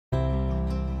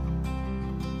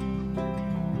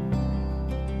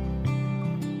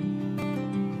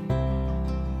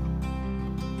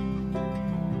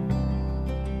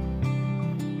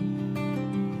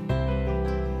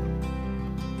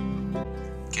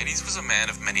Geddes was a man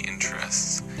of many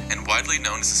interests, and widely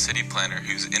known as a city planner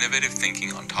whose innovative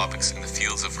thinking on topics in the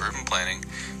fields of urban planning,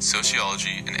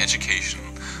 sociology, and education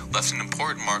left an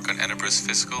important mark on Edinburgh's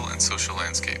physical and social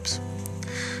landscapes.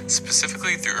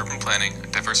 Specifically through urban planning,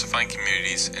 diversifying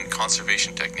communities, and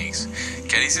conservation techniques,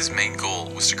 Geddes' main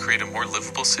goal was to create a more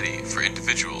livable city for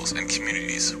individuals and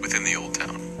communities within the Old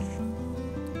Town.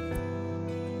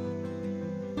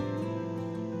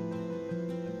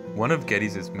 One of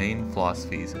Geddes' main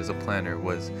philosophies as a planner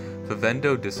was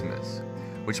vivendo decimus,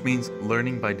 which means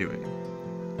learning by doing.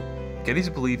 Geddes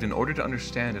believed in order to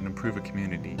understand and improve a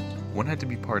community, one had to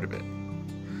be part of it.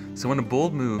 So in a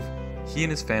bold move, he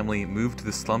and his family moved to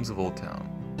the slums of Old Town.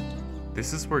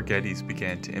 This is where Geddes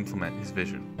began to implement his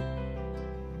vision.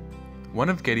 One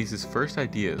of Geddes' first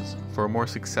ideas for a more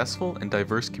successful and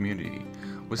diverse community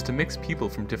was to mix people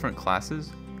from different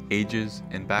classes, ages,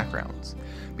 and backgrounds,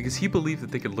 because he believed that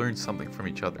they could learn something from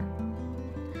each other.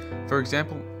 For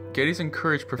example, Geddes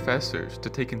encouraged professors to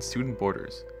take in student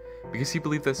boarders, because he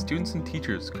believed that students and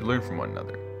teachers could learn from one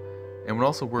another, and would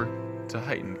also work to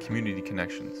heighten community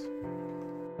connections.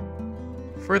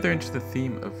 Further into the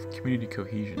theme of community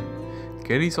cohesion,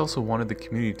 Geddes also wanted the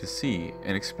community to see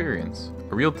and experience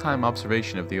a real-time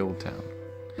observation of the Old Town.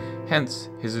 Hence,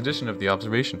 his addition of the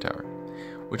observation tower,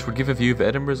 which would give a view of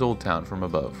Edinburgh's Old Town from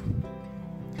above.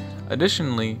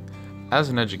 Additionally, as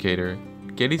an educator,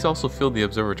 Geddes also filled the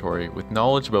observatory with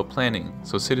knowledge about planning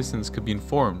so citizens could be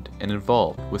informed and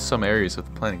involved with some areas of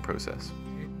the planning process.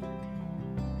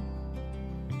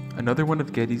 Another one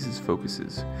of Geddes'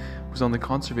 focuses was on the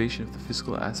conservation of the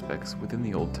physical aspects within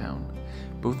the Old Town,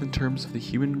 both in terms of the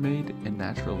human-made and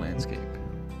natural landscape.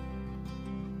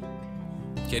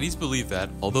 Geddes believed that,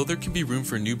 although there can be room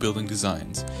for new building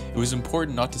designs, it was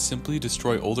important not to simply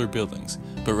destroy older buildings,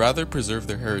 but rather preserve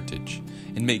their heritage,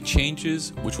 and make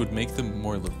changes which would make them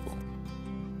more livable.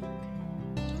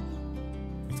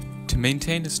 To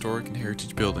maintain historic and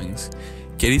heritage buildings,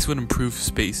 Geddes would improve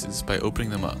spaces by opening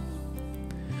them up,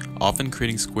 often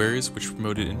creating squares which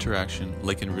promoted interaction,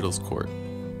 like in Riddle's Court.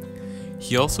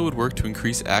 He also would work to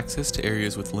increase access to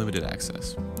areas with limited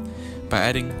access, by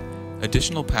adding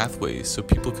additional pathways so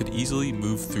people could easily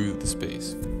move through the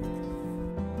space.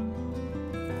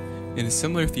 In a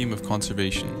similar theme of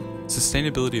conservation,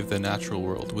 sustainability of the natural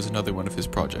world was another one of his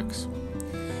projects.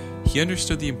 He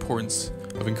understood the importance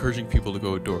of encouraging people to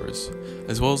go outdoors,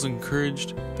 as well as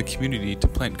encouraged the community to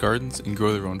plant gardens and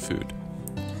grow their own food.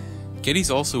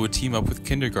 Geddes also would team up with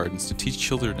kindergartens to teach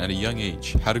children at a young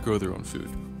age how to grow their own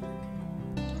food.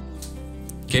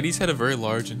 Geddes had a very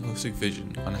large and holistic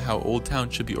vision on how Old Town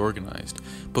should be organized,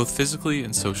 both physically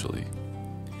and socially.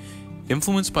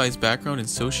 Influenced by his background in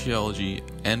sociology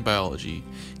and biology,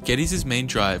 Geddes' main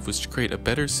drive was to create a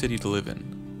better city to live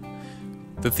in.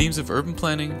 The themes of urban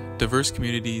planning, diverse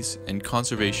communities, and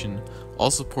conservation all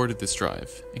supported this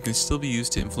drive, and can still be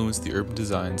used to influence the urban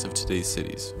designs of today's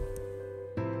cities.